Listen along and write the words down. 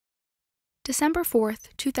December 4th,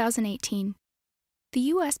 2018. The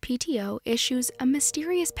USPTO issues a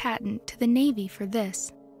mysterious patent to the Navy for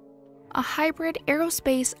this: a hybrid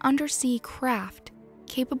aerospace undersea craft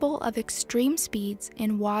capable of extreme speeds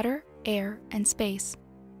in water, air, and space.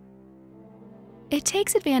 It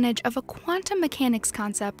takes advantage of a quantum mechanics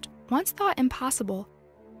concept once thought impossible,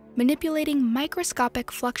 manipulating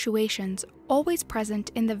microscopic fluctuations always present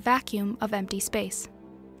in the vacuum of empty space.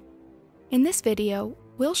 In this video,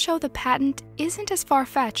 we'll show the patent isn't as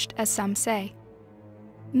far-fetched as some say.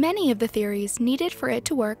 Many of the theories needed for it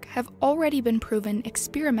to work have already been proven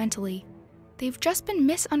experimentally. They've just been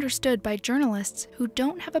misunderstood by journalists who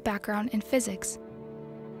don't have a background in physics.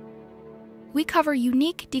 We cover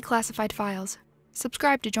unique declassified files.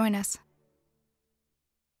 Subscribe to join us.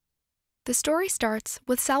 The story starts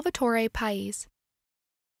with Salvatore Pais.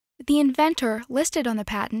 The inventor listed on the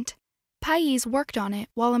patent, Pais worked on it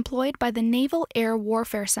while employed by the Naval Air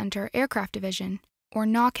Warfare Center Aircraft Division, or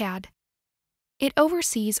NAWCAD. It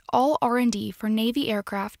oversees all R&D for Navy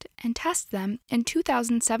aircraft and tests them in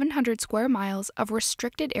 2,700 square miles of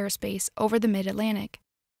restricted airspace over the mid-Atlantic.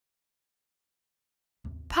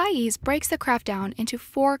 Pais breaks the craft down into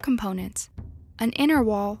 4 components: an inner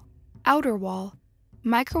wall, outer wall,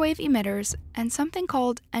 microwave emitters, and something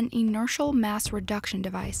called an inertial mass reduction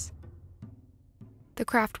device. The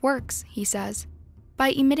craft works, he says, by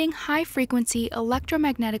emitting high-frequency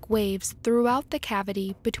electromagnetic waves throughout the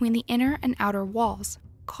cavity between the inner and outer walls,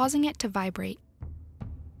 causing it to vibrate.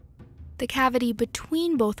 The cavity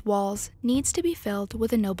between both walls needs to be filled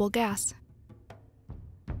with a noble gas.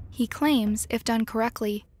 He claims, if done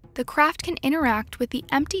correctly, the craft can interact with the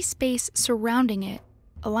empty space surrounding it,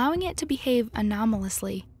 allowing it to behave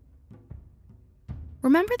anomalously.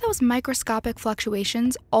 Remember those microscopic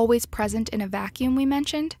fluctuations always present in a vacuum we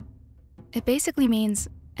mentioned? It basically means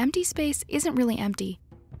empty space isn't really empty.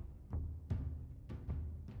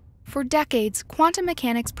 For decades, quantum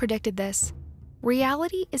mechanics predicted this.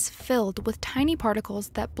 Reality is filled with tiny particles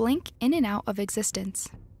that blink in and out of existence.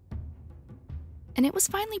 And it was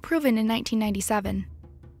finally proven in 1997.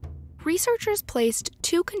 Researchers placed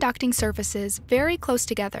 2 conducting surfaces very close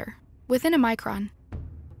together, within a micron.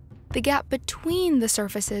 The gap between the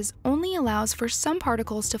surfaces only allows for some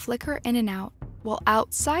particles to flicker in and out, while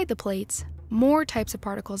outside the plates, more types of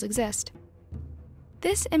particles exist.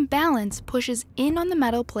 This imbalance pushes in on the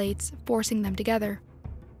metal plates, forcing them together.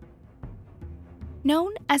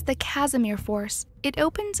 Known as the Casimir force, it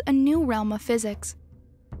opens a new realm of physics.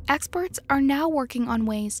 Experts are now working on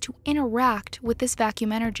ways to interact with this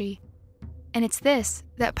vacuum energy, and it's this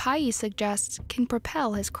that Pais suggests can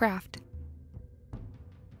propel his craft.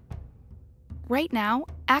 Right now,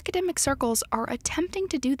 academic circles are attempting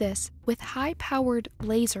to do this with high-powered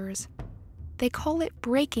lasers. They call it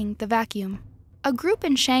breaking the vacuum. A group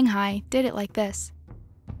in Shanghai did it like this.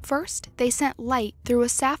 First, they sent light through a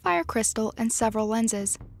sapphire crystal and several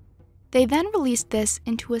lenses. They then released this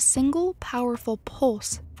into a single powerful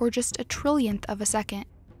pulse for just a trillionth of a second.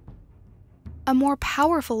 A more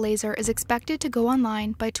powerful laser is expected to go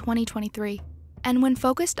online by 2023, and when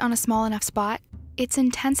focused on a small enough spot, its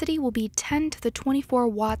intensity will be 10 to the 24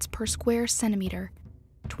 watts per square centimeter,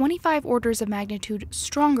 25 orders of magnitude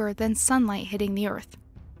stronger than sunlight hitting the Earth.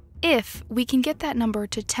 If we can get that number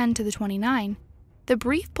to 10 to the 29, the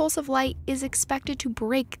brief pulse of light is expected to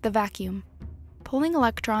break the vacuum, pulling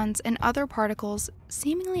electrons and other particles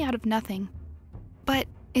seemingly out of nothing. But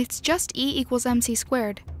it's just E equals mc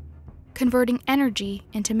squared, converting energy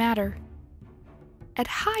into matter. At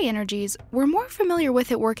high energies, we're more familiar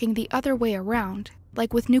with it working the other way around,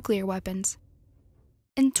 like with nuclear weapons.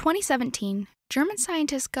 In 2017, German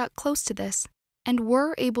scientists got close to this and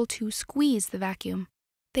were able to squeeze the vacuum.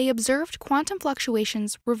 They observed quantum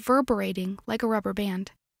fluctuations reverberating like a rubber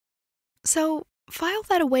band. So, file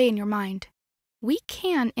that away in your mind. We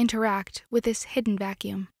can interact with this hidden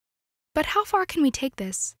vacuum. But how far can we take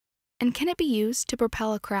this? And can it be used to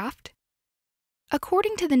propel a craft?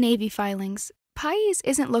 According to the Navy filings, Pais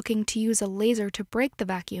isn't looking to use a laser to break the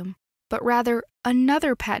vacuum, but rather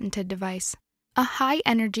another patented device, a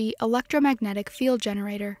high-energy electromagnetic field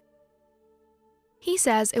generator. He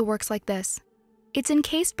says it works like this. It's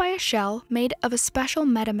encased by a shell made of a special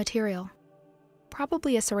metamaterial,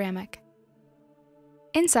 probably a ceramic.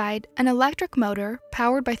 Inside, an electric motor,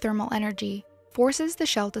 powered by thermal energy, forces the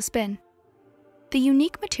shell to spin. The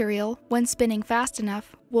unique material, when spinning fast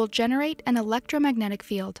enough, will generate an electromagnetic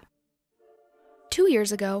field. 2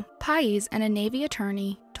 years ago, Pais and a Navy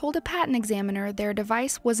attorney told a patent examiner their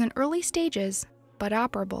device was in early stages, but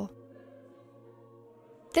operable.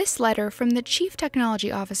 This letter from the Chief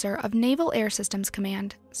Technology Officer of Naval Air Systems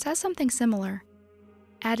Command says something similar.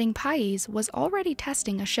 adding Pais was already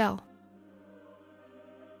testing a shell.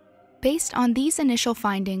 Based on these initial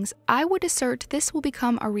findings, I would assert this will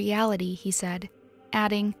become a reality, he said,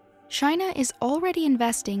 adding, China is already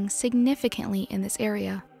investing significantly in this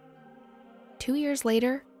area. 2 years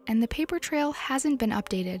later, and the paper trail hasn't been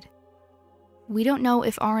updated. We don't know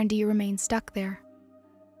if R&D remains stuck there.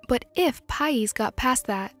 But if Pais got past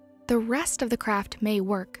that, the rest of the craft may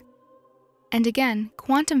work. And again,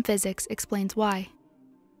 quantum physics explains why.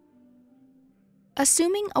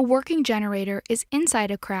 Assuming a working generator is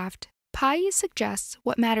inside a craft, Pais suggests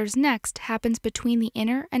what matters next happens between the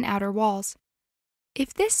inner and outer walls.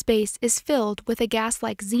 If this space is filled with a gas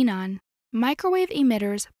like xenon, microwave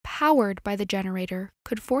emitters powered by the generator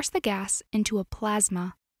could force the gas into a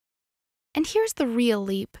plasma. And here's the real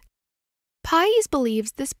leap. Pais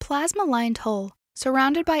believes this plasma-lined hull,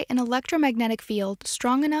 surrounded by an electromagnetic field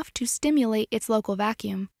strong enough to stimulate its local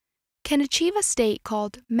vacuum, can achieve a state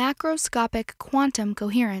called macroscopic quantum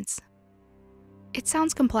coherence. It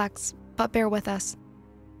sounds complex, but bear with us.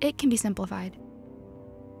 It can be simplified.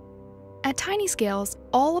 At tiny scales,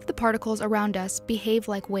 all of the particles around us behave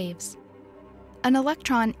like waves. An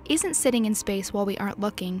electron isn't sitting in space while we aren't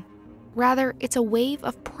looking. Rather, it's a wave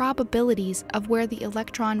of probabilities of where the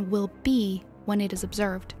electron will be when it is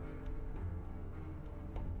observed.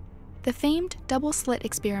 The famed double slit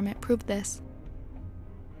experiment proved this.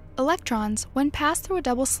 Electrons, when passed through a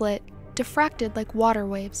double slit, diffracted like water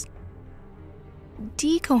waves.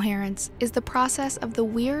 Decoherence is the process of the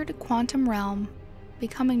weird quantum realm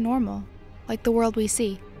becoming normal, like the world we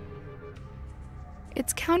see.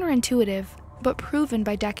 It's counterintuitive, but proven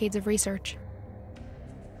by decades of research.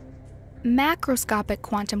 Macroscopic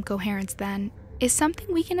quantum coherence, then, is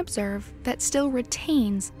something we can observe that still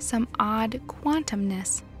retains some odd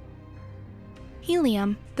quantumness.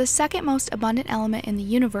 Helium, the second most abundant element in the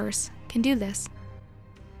universe, can do this.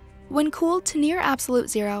 When cooled to near absolute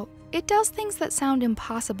zero, it does things that sound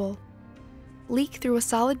impossible. Leak through a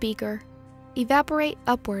solid beaker, evaporate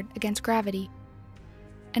upward against gravity.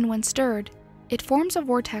 And when stirred, it forms a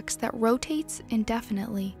vortex that rotates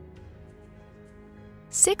indefinitely.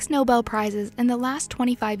 6 Nobel Prizes in the last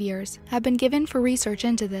 25 years have been given for research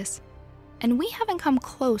into this, and we haven't come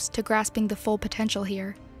close to grasping the full potential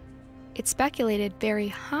here. It's speculated very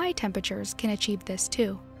high temperatures can achieve this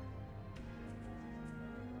too.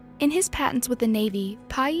 In his patents with the Navy,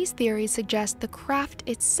 Pais' theories suggest the craft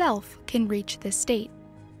itself can reach this state.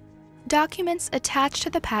 Documents attached to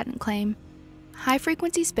the patent claim,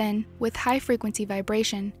 high-frequency spin with high-frequency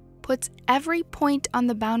vibration puts every point on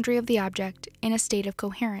the boundary of the object in a state of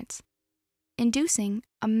coherence, inducing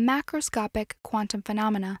a macroscopic quantum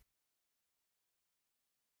phenomena.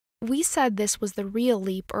 We said this was the real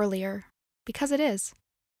leap earlier, because it is.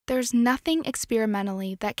 There's nothing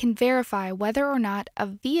experimentally that can verify whether or not a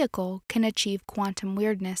vehicle can achieve quantum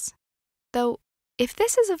weirdness. Though, if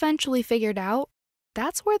this is eventually figured out,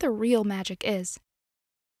 that's where the real magic is.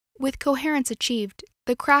 With coherence achieved,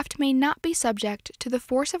 the craft may not be subject to the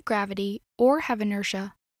force of gravity or have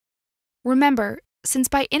inertia. Remember, since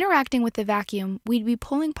by interacting with the vacuum we'd be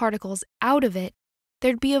pulling particles out of it,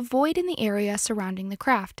 there'd be a void in the area surrounding the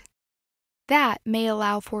craft. That may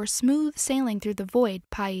allow for smooth sailing through the void,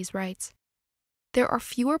 Pais writes. There are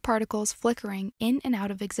fewer particles flickering in and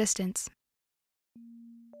out of existence.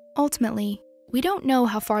 Ultimately, we don't know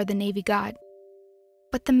how far the Navy got,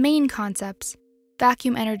 but the main concepts,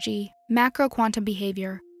 vacuum energy, macro-quantum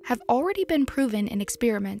behavior, have already been proven in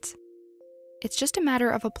experiments. It's just a matter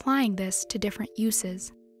of applying this to different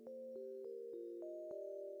uses.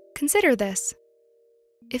 Consider this.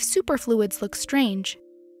 If superfluids look strange,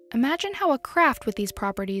 imagine how a craft with these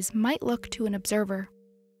properties might look to an observer.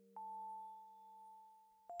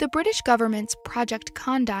 The British government's Project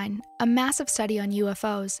Condign, a massive study on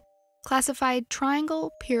UFOs, classified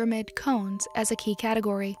triangle, pyramid, cones as a key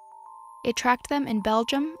category. It tracked them in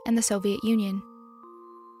Belgium and the Soviet Union.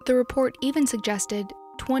 The report even suggested,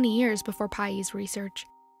 20 years before Pais' research,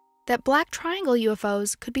 that black triangle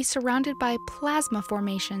UFOs could be surrounded by plasma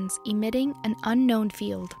formations emitting an unknown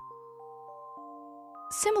field.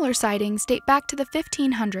 Similar sightings date back to the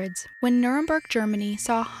 1500s, when Nuremberg, Germany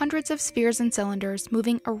saw hundreds of spheres and cylinders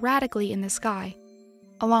moving erratically in the sky,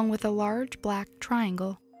 along with a large black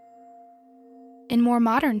triangle. In more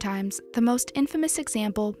modern times, the most infamous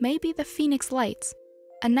example may be the Phoenix Lights,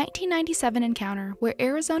 a 1997 encounter where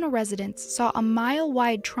Arizona residents saw a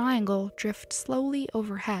mile-wide triangle drift slowly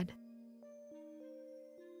overhead.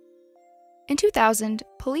 In 2000,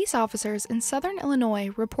 police officers in southern Illinois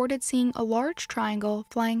reported seeing a large triangle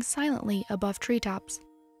flying silently above treetops.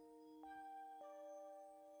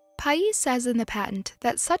 Pais says in the patent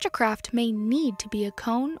that such a craft may need to be a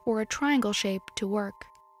cone or a triangle shape to work.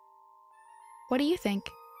 What do you think?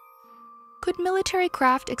 Could military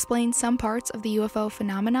craft explain some parts of the UFO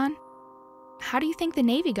phenomenon? How do you think the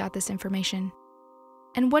Navy got this information?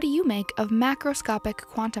 And what do you make of macroscopic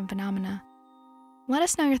quantum phenomena? Let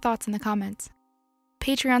us know your thoughts in the comments.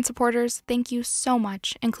 Patreon supporters, thank you so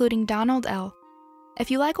much, including Donald L. If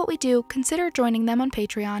you like what we do, consider joining them on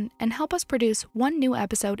Patreon and help us produce one new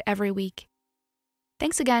episode every week.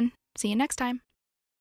 Thanks again. See you next time.